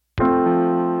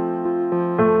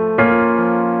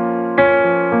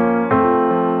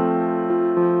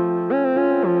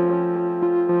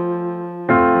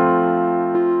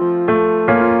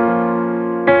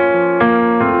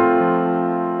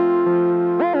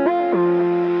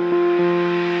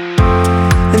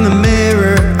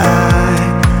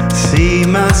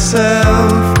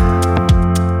myself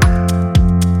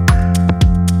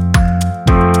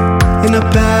in a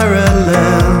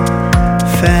parallel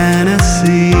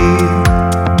fantasy.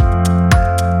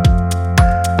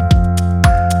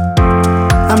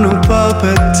 I'm no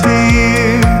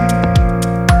puppeteer,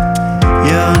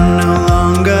 you're no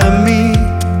longer me.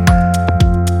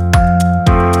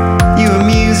 You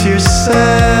amuse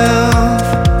yourself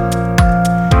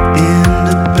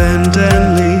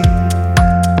independently.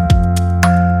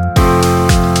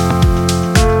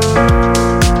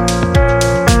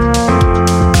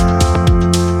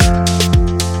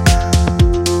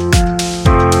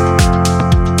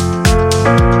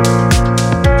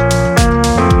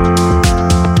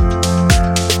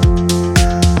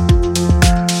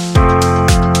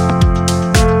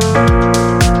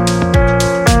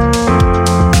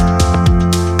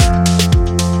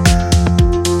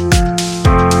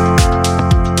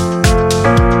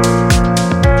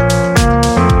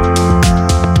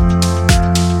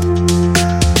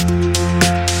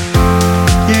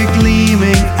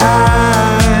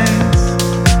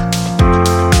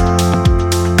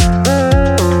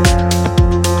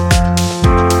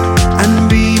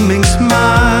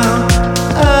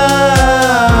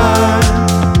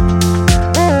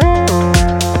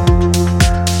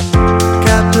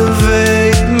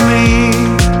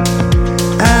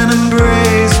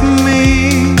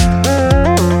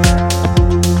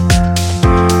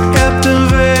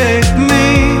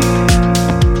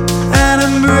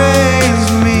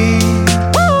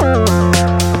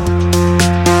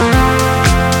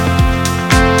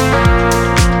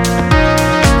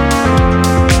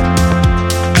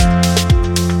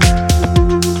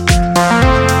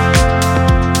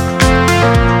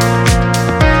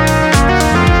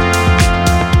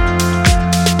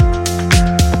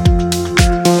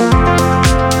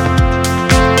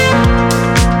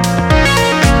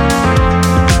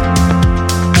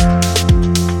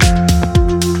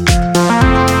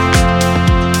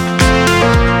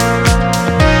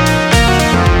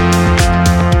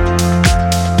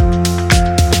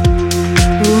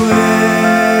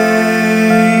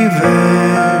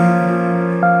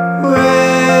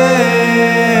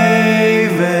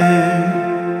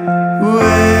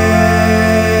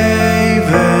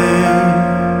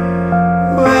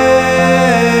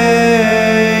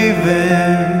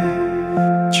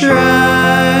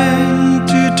 Trying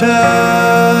to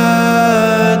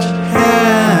touch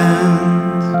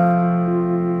hands,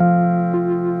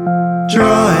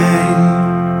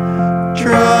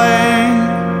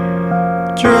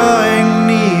 drawing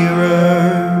nearer,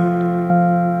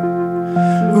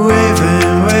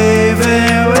 waving,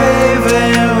 waving,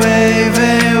 waving,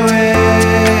 waving,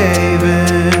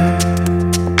 waving,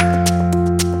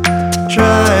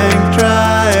 trying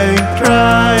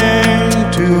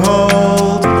to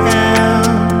hold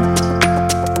hands,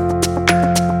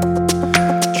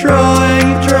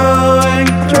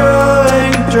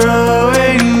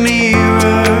 drawing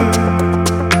nearer,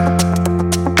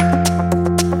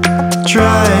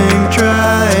 trying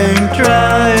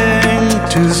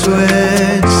to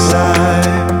switch sides.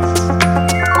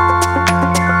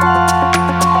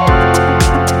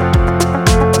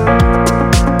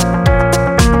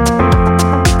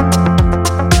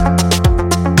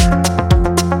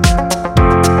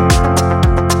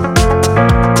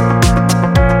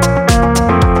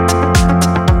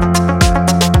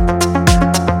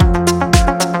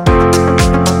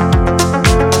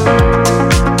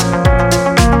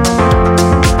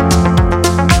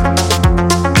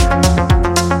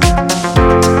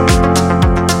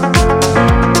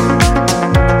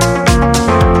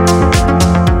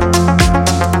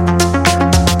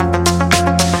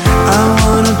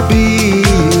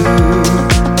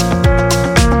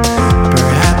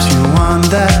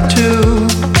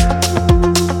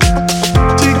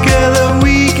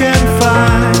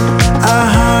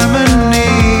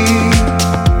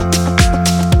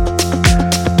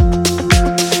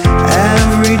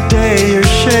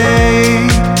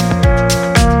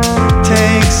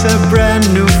 A brand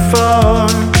new form.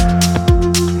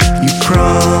 You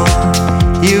crawl,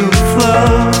 you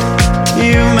float,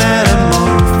 you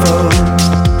metamorphose,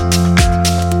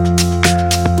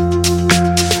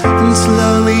 and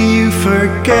slowly you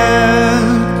forget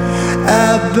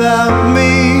about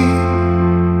me,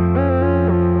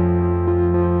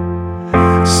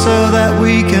 so that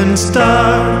we can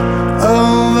start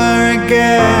over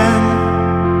again.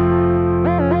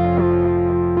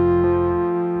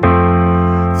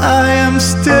 I am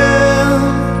still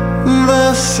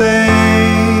the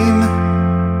same,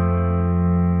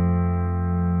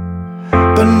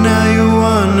 but now you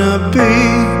wanna be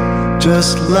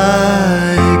just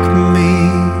like me.